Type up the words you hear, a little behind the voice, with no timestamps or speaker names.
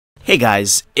Hey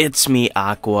guys, it's me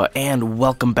Aqua, and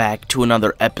welcome back to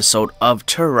another episode of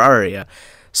Terraria.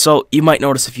 So, you might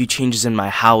notice a few changes in my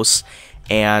house,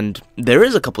 and there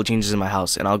is a couple changes in my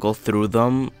house, and I'll go through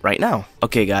them right now.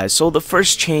 Okay guys, so the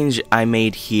first change I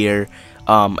made here,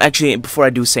 actually before I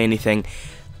do say anything,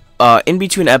 in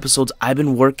between episodes I've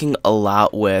been working a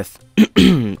lot with,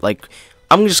 like,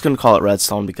 I'm just gonna call it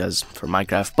redstone because for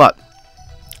Minecraft, but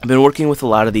I've been working with a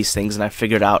lot of these things and I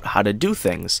figured out how to do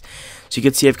things. So you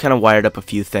can see I've kind of wired up a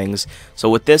few things. So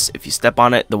with this, if you step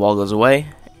on it, the wall goes away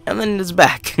and then it's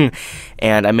back.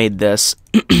 And I made this.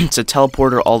 It's a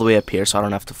teleporter all the way up here so I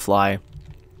don't have to fly.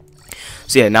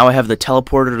 So yeah, now I have the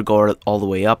teleporter to go all the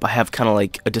way up. I have kind of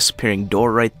like a disappearing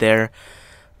door right there.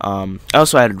 I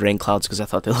also added rain clouds because I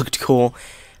thought they looked cool.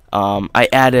 I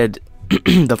added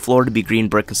the floor to be green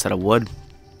brick instead of wood.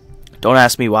 Don't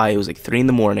ask me why. It was like 3 in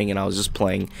the morning and I was just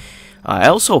playing. I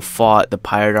also fought the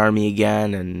pirate army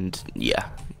again and yeah,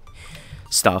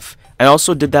 stuff. I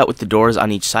also did that with the doors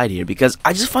on each side here because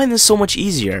I just find this so much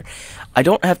easier. I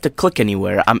don't have to click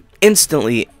anywhere. I'm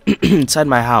instantly inside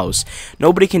my house.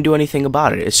 Nobody can do anything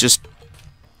about it. It's just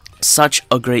such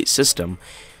a great system.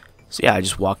 So yeah, I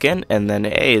just walk in and then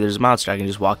hey, there's a monster. I can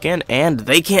just walk in and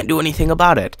they can't do anything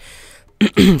about it.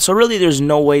 So really there's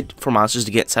no way for monsters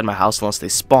to get inside my house unless they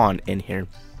spawn in here.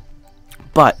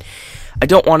 But I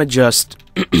don't want to just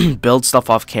build stuff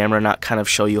off camera and not kind of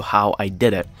show you how I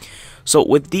did it. So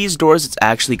with these doors it's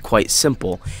actually quite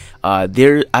simple. I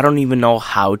don't even know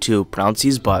how to pronounce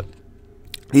these, but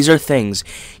these are things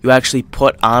you actually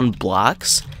put on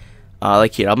blocks.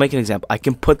 Like here, I'll make an example. I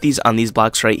can put these on these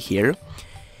blocks right here,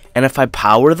 and if I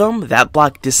power them, that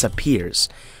block disappears.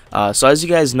 So as you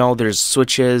guys know, there's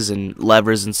switches and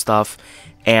levers and stuff,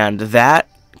 and that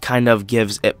kind of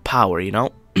gives it power, you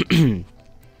know?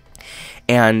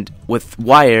 And with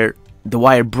wire, the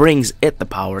wire brings it the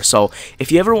power. So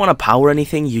if you ever want to power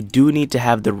anything, you do need to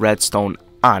have the redstone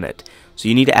on it. So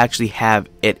you need to actually have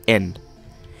it in.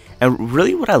 And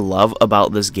really what I love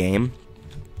about this game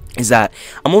is that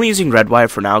I'm only using red wire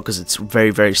for now because it's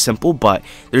very simple, but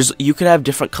you can have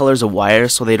different colors of wire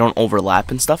so they don't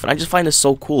overlap and stuff, and I just find this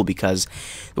so cool because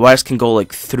the wires can go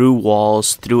like through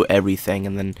walls, through everything.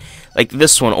 And then like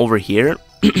this one over here,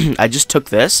 I just took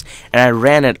this and I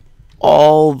ran it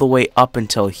all the way up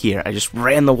until here. I just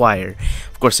ran the wire.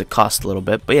 Of course it cost a little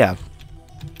bit, but yeah,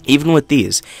 even with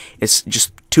these, it's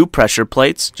just 2 pressure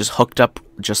plates just hooked up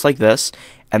just like this,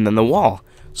 and then the wall.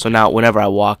 So now whenever I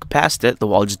walk past it, the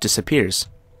wall just disappears.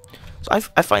 So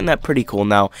I find that pretty cool.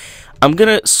 Now, I'm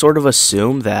going to sort of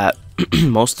assume that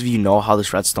most of you know how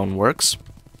this redstone works.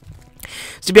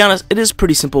 To be honest, it is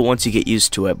pretty simple once you get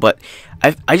used to it, but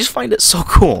I just find it so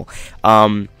cool.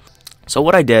 So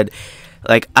what I did,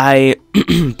 like, I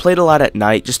played a lot at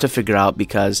night just to figure out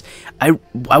because I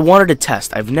wanted to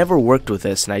test. I've never worked with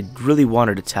this and I really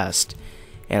wanted to test.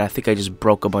 And I think I just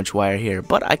broke a bunch of wire here.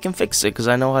 But I can fix it because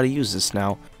I know how to use this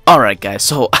now. Alright guys,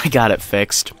 so I got it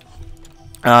fixed.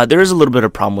 There is a little bit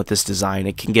of problem with this design.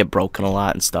 It can get broken a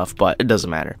lot and stuff, but it doesn't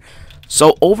matter.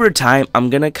 So over time, I'm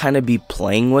going to kind of be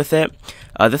playing with it.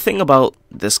 The thing about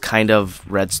this kind of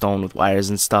redstone with wires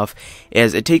and stuff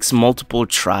is it takes multiple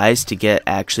tries to get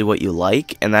actually what you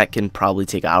like. And that can probably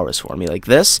take hours for me. Like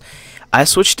this, I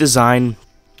switched design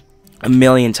a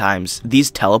million times.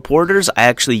 These teleporters I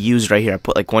actually used right here. I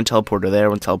put like one teleporter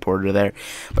there, one teleporter there,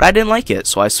 but I didn't like it,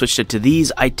 so I switched it to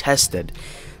these. I tested.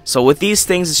 So with these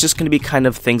things, it's just going to be kind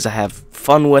of things I have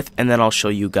fun with, and then I'll show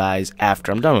you guys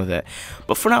after I'm done with it.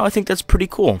 But for now, I think that's pretty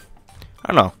cool.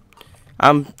 I don't know.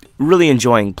 I'm really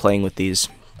enjoying playing with these.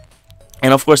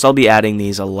 And of course, I'll be adding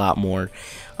these a lot more.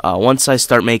 Once I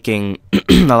start making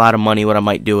a lot of money, what I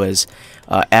might do is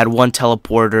add one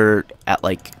teleporter at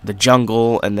like the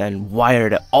jungle and then wire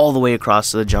it all the way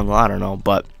across to the jungle. I don't know,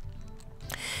 but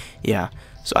yeah,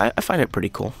 so I find it pretty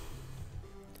cool.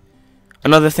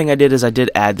 Another thing I did is I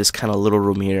did add this kind of little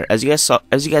room here. As you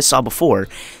guys saw before,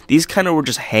 these kind of were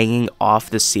just hanging off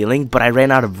the ceiling, but I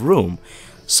ran out of room.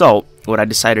 So what I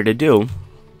decided to do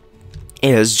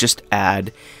is just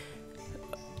add,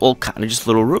 well, kind of just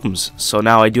little rooms. So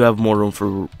now I do have more room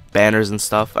for banners and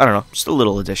stuff. I don't know, just a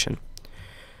little addition.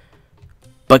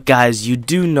 But guys, you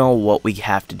do know what we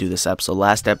have to do this episode.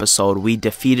 Last episode, we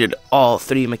defeated all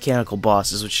 3 mechanical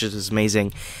bosses, which is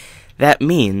amazing. That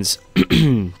means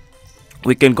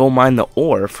we can go mine the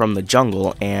ore from the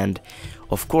jungle, and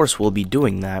of course we'll be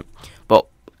doing that. But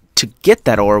to get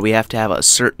that ore, we have to have a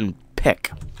certain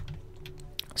pick.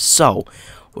 So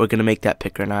we're going to make that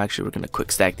pick right now. Actually, we're going to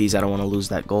quick stack these. I don't want to lose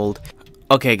that gold.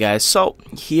 Okay, guys, so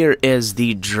here is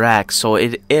the Drax. So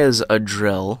it is a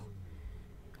drill.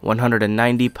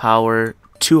 190 power,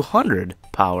 200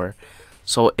 power.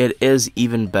 So it is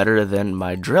even better than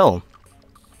my drill.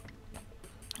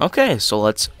 Okay, so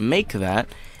let's make that,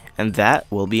 and that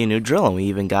will be a new drill. And we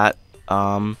even got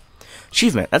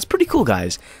achievement. That's pretty cool,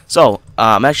 guys. So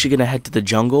I'm actually gonna head to the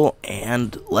jungle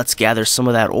and let's gather some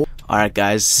of that ore. Alright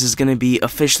guys, this is gonna be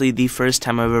officially the first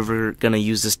time I'm ever gonna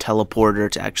use this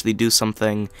teleporter to actually do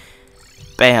something.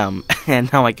 Bam!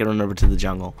 And now I can run over to the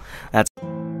jungle. That's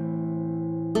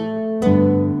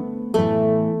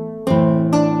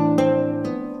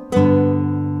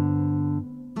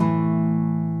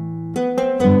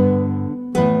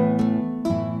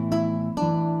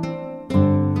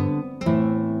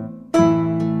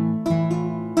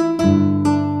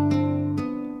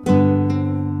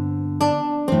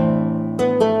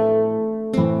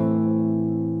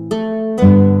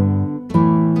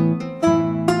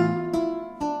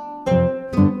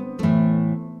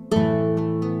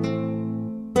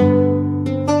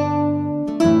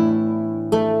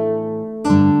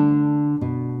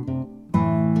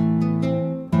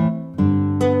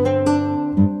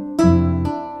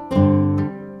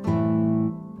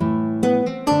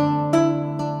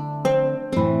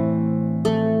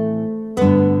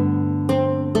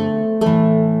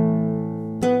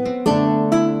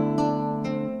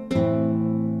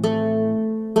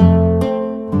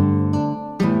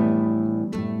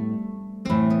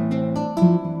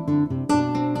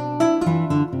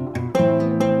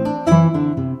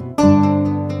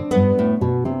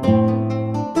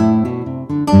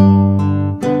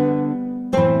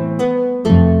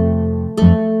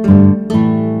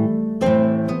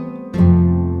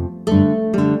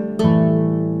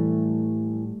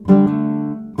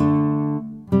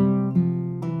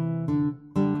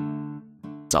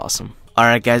awesome.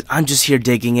 Alright guys, I'm just here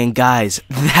digging, and guys,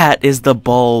 that is the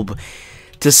bulb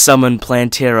to summon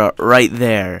Plantera right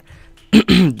there.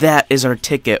 That is our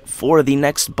ticket for the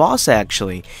next boss,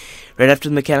 actually. Right after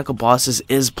the mechanical bosses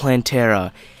is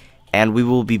Plantera, and we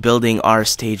will be building our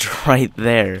stage right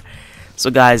there. So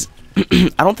guys,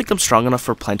 I don't think I'm strong enough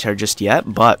for Plantera just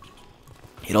yet, but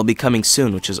it'll be coming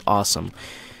soon, which is awesome.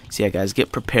 So yeah guys,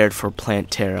 get prepared for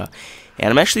Plantera.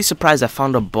 And I'm actually surprised I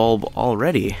found a bulb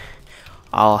already.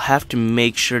 I'll have to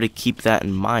make sure to keep that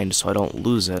in mind so I don't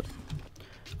lose it.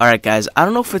 Alright guys, I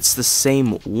don't know if it's the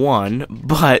same one,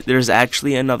 but there's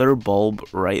actually another bulb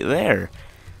right there.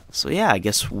 So yeah, I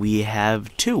guess we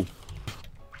have two.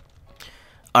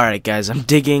 Alright guys, I'm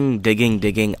digging.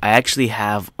 I actually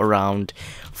have around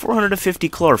 450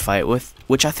 chlorophyte,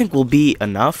 which I think will be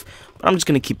enough, but I'm just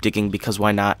going to keep digging because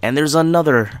why not? And there's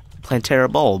another Plantera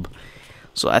bulb.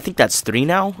 So I think that's 3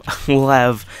 now. We'll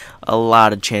have a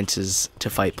lot of chances to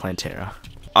fight Plantera.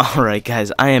 Alright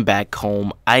guys, I am back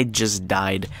home. I just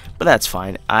died, but that's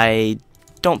fine. I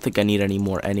don't think I need any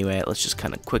more anyway. Let's just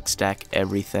kind of quick stack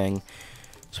everything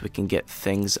so we can get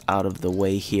things out of the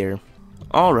way here.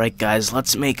 Alright guys,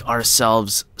 let's make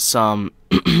ourselves some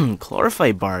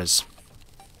chlorophyte bars.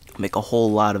 Make a whole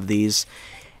lot of these,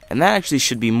 and that actually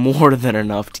should be more than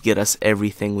enough to get us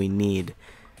everything we need.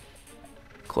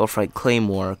 Chlorophyte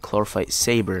claymore, chlorophyte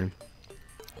saber,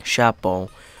 shotbow,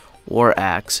 war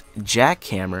axe,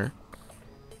 jackhammer,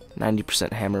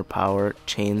 90% hammer power,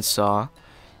 chainsaw,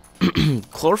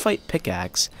 chlorophyte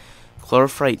pickaxe,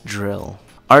 chlorophyte drill.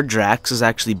 Our Drax is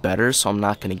actually better, so I'm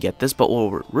not going to get this, but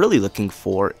what we're really looking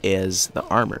for is the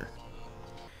armor.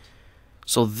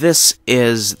 So this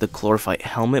is the chlorophyte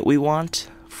helmet we want,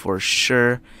 for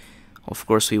sure. Of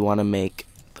course, we want to make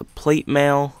the plate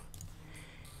mail,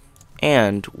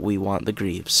 and we want the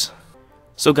greaves.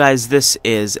 So guys, this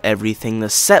is everything. The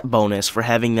set bonus for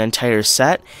having the entire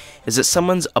set is it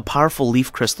summons a powerful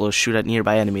leaf crystal to shoot at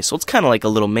nearby enemies. So it's kind of like a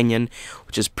little minion,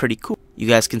 which is pretty cool. You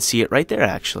guys can see it right there,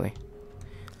 actually.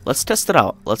 Let's test it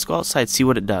out. Let's go outside, see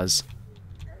what it does.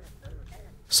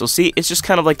 So see, it's just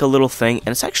kind of like a little thing, and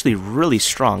it's actually really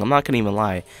strong. I'm not going to even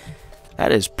lie.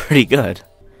 That is pretty good.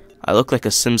 I look like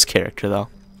a Sims character, though.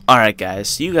 Alright guys,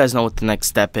 so you guys know what the next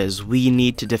step is. We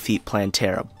need to defeat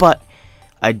Plantera, but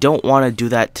I don't want to do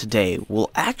that today.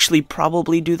 We'll actually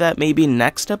probably do that maybe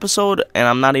next episode, and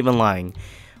I'm not even lying.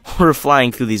 We're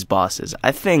flying through these bosses.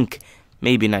 I think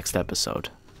maybe next episode.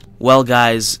 Well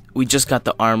guys, we just got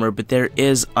the armor, but there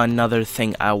is another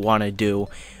thing I want to do.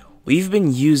 We've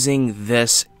been using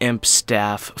this imp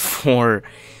staff for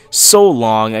so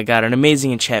long. I got an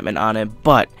amazing enchantment on it,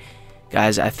 but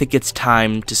guys, I think it's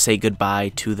time to say goodbye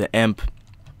to the imp.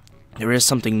 There is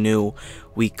something new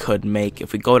we could make.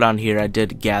 If we go down here, I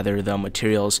did gather the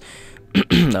materials.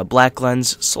 A black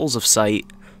lens, souls of sight,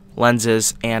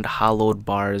 lenses, and hollowed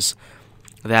bars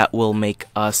that will make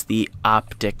us the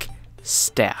optic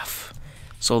staff.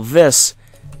 So this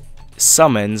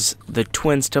summons the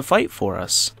twins to fight for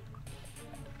us.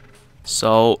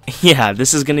 So yeah,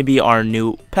 this is gonna be our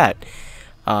new pet.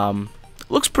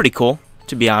 Looks pretty cool,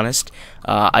 to be honest.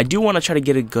 I do want to try to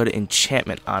get a good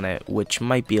enchantment on it, which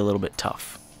might be a little bit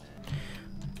tough.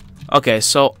 Okay,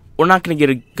 so we're not gonna get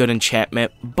a good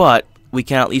enchantment, but we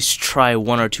can at least try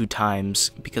 1 or 2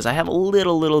 times because I have a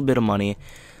little bit of money.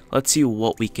 Let's see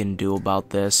what we can do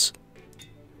about this.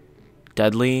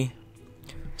 Deadly,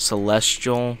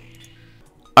 celestial.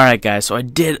 Alright guys, so I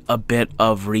did a bit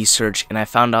of research and I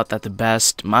found out that the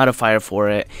best modifier for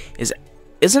it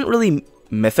isn't really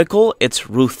mythical, it's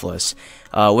ruthless.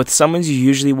 With summons you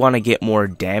usually want to get more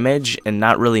damage and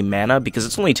not really mana because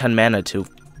it's only 10 mana to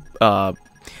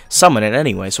summon it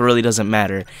anyway, so it really doesn't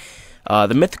matter.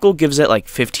 The mythical gives it like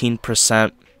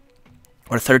 15%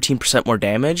 or 13% more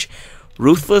damage.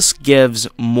 Ruthless gives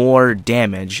more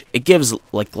damage. It gives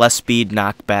like less speed,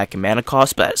 knockback, and mana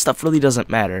cost, but that stuff really doesn't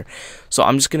matter. So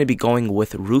I'm just going to be going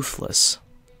with Ruthless.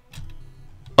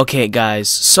 Okay guys,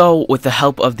 so with the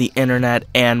help of the internet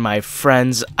and my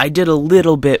friends, I did a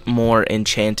little bit more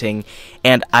enchanting,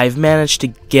 and I've managed to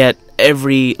get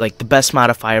the best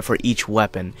modifier for each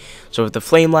weapon. So if the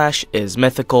Flame Lash is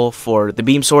mythical, for the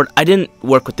Beam Sword, I didn't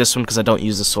work with this one because I don't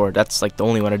use the sword. That's like the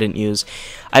only one I didn't use.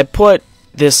 I put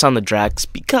this on the Drax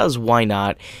because why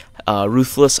not?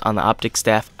 Ruthless on the Optic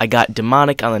Staff. I got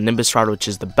Demonic on the Nimbus Rod, which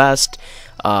is the best.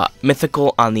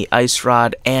 Mythical on the Ice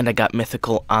Rod, and I got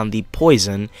Mythical on the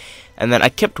Poison. And then I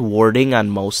kept warding on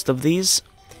most of these,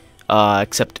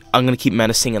 except I'm going to keep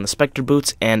Menacing on the Spectre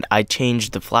Boots, and I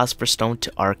changed the Philosopher's Stone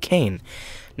to Arcane.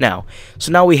 Now, so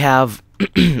now we have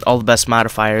all the best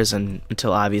modifiers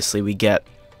until obviously we get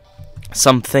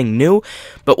something new.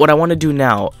 But what I want to do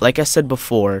now, like I said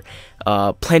before,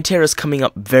 Plantera is coming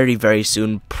up very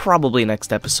soon, probably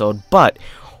next episode, but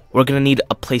we're going to need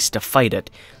a place to fight it.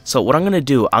 So what I'm going to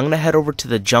do, I'm going to head over to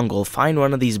the jungle, find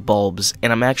one of these bulbs,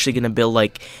 and I'm actually going to build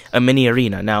like a mini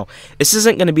arena. Now, this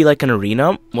isn't going to be like an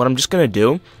arena. What I'm just going to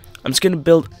do, I'm just going to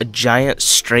build a giant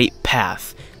straight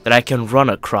path that I can run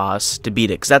across to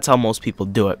beat it, because that's how most people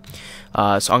do it.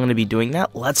 So I'm going to be doing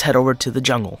that. Let's head over to the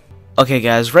jungle. Okay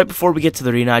guys, right before we get to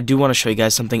the arena, I do want to show you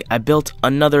guys something. I built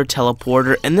another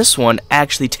teleporter, and this one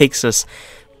actually takes us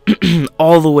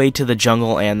all the way to the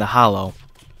jungle and the hollow.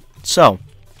 So,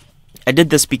 I did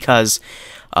this because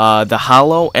the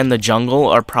hollow and the jungle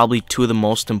are probably 2 of the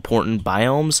most important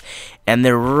biomes, and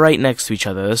they're right next to each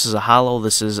other. This is a hollow,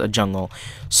 this is a jungle.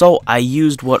 So, I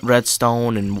used what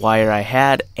redstone and wire I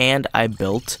had, and I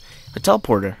built a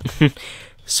teleporter.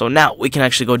 So now, we can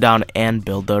actually go down and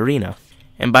build the arena.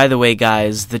 And by the way,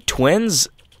 guys, the twins,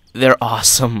 they're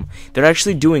awesome. They're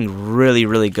actually doing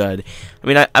really good. I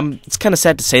mean, it's kind of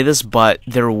sad to say this, but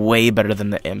they're way better than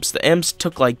the imps. The imps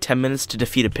took like 10 minutes to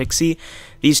defeat a pixie.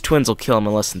 These twins will kill them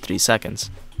in less than 3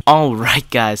 seconds. Alright,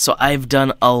 guys, so I've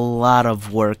done a lot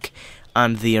of work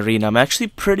on the arena. I'm actually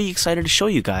pretty excited to show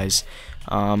you guys.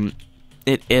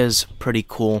 It is pretty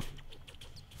cool.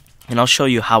 And I'll show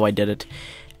you how I did it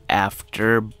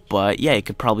after. But yeah, you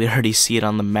could probably already see it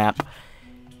on the map.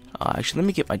 Actually, let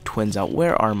me get my twins out.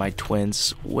 Where are my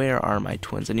twins? Where are my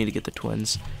twins? I need to get the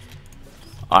twins.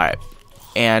 Alright.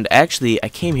 And actually, I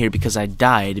came here because I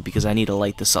died, because I need to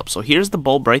light this up. So here's the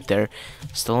bulb right there,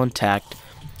 still intact.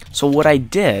 So what I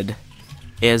did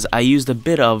is I used a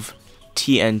bit of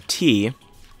TNT.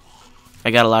 I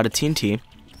got a lot of TNT.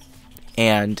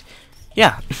 And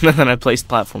yeah, and then I placed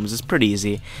platforms. It's pretty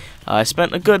easy. I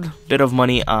spent a good bit of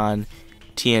money on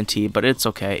TNT, but it's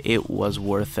okay. It was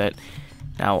worth it.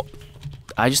 Now,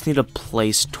 I just need to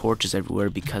place torches everywhere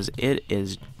because it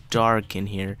is dark in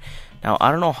here. Now,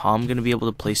 I don't know how I'm going to be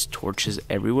able to place torches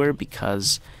everywhere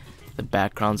because the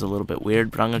background's a little bit weird,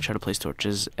 but I'm going to try to place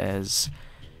torches as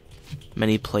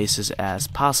many places as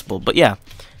possible. But yeah,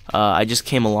 I just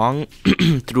came along,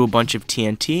 threw a bunch of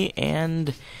TNT,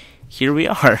 and here we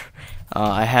are.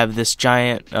 I have this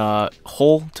giant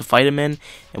hole to fight him in,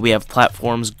 and we have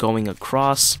platforms going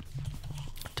across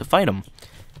to fight him.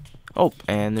 Oh,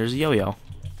 and there's a yo-yo.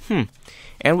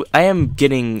 And I am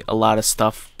getting a lot of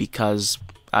stuff because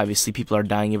obviously people are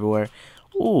dying everywhere.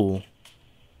 Ooh.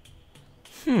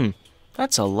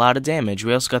 That's a lot of damage.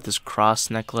 We also got this cross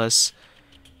necklace.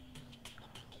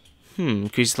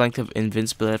 Increased length of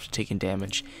invincibility after taking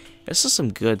damage. This is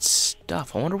some good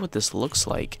stuff. I wonder what this looks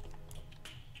like.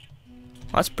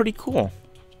 That's pretty cool.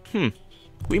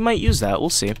 We might use that. We'll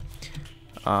see.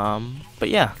 But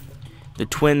yeah. The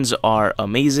twins are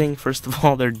amazing. First of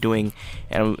all, they're doing,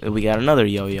 and we got another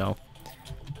yo-yo.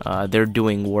 They're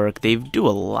doing work. They do a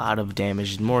lot of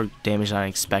damage, more damage than I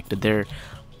expected. They're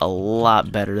a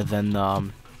lot better than the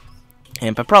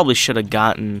imp. I probably should have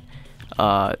gotten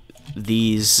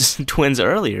these twins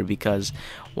earlier because,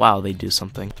 wow, they do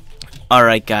something.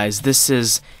 Alright guys, this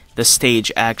is the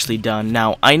stage actually done.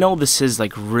 Now, I know this is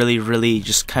like really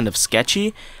just kind of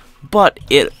sketchy, but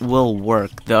it will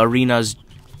work. The arena's,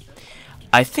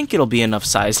 I think it'll be enough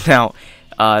size. Now,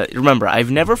 remember,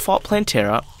 I've never fought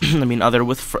Plantera, I mean other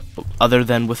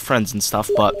than with friends and stuff,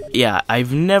 but yeah,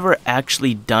 I've never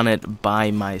actually done it by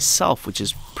myself, which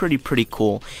is pretty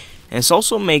cool. And this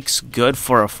also makes good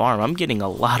for a farm. I'm getting a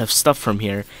lot of stuff from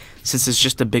here, since it's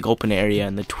just a big open area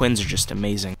and the twins are just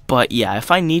amazing. But yeah,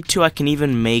 if I need to, I can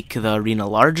even make the arena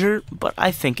larger, but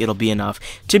I think it'll be enough.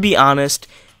 To be honest,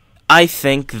 I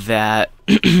think that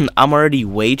I'm already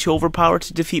way too overpowered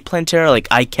to defeat Plantera. Like,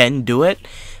 I can do it,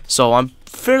 so I'm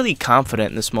fairly confident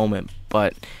in this moment,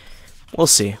 but we'll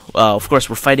see. Of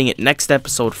course, we're fighting it next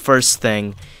episode, first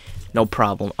thing, no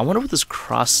problem. I wonder what this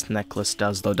cross necklace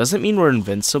does, though. Does it mean we're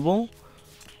invincible?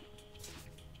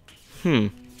 I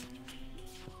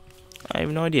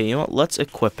have no idea. You know what? Let's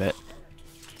equip it.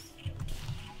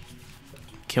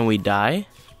 Can we die?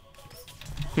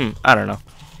 I don't know.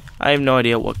 I have no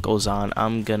idea what goes on.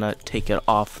 I'm gonna take it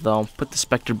off, though. Put the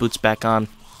Spectre boots back on.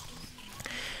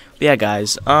 But yeah,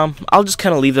 guys. I'll just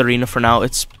kind of leave the arena for now.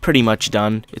 It's pretty much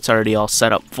done. It's already all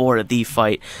set up for the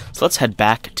fight. So let's head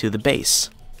back to the base.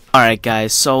 Alright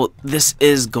guys, so this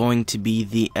is going to be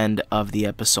the end of the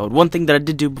episode. One thing that I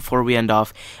did do before we end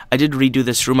off, I did redo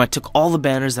this room. I took all the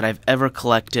banners that I've ever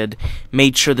collected,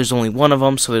 made sure there's only one of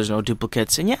them so there's no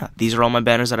duplicates, and yeah, these are all my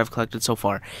banners that I've collected so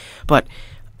far. But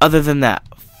other than that,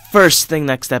 first thing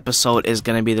next episode is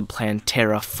going to be the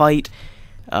Plantera fight.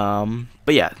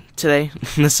 But yeah, today,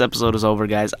 this episode is over,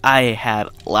 guys. I had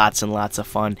lots and lots of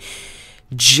fun.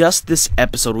 Just this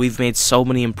episode, we've made so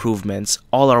many improvements.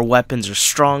 All our weapons are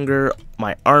stronger,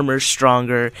 my armor's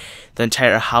stronger, the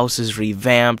entire house is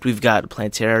revamped, we've got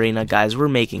Plantera Arena. Guys, we're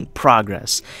making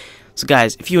progress. So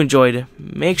guys, if you enjoyed,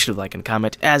 make sure to like and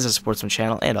comment as a supports my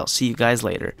channel, and I'll see you guys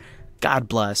later. God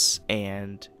bless,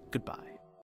 and goodbye.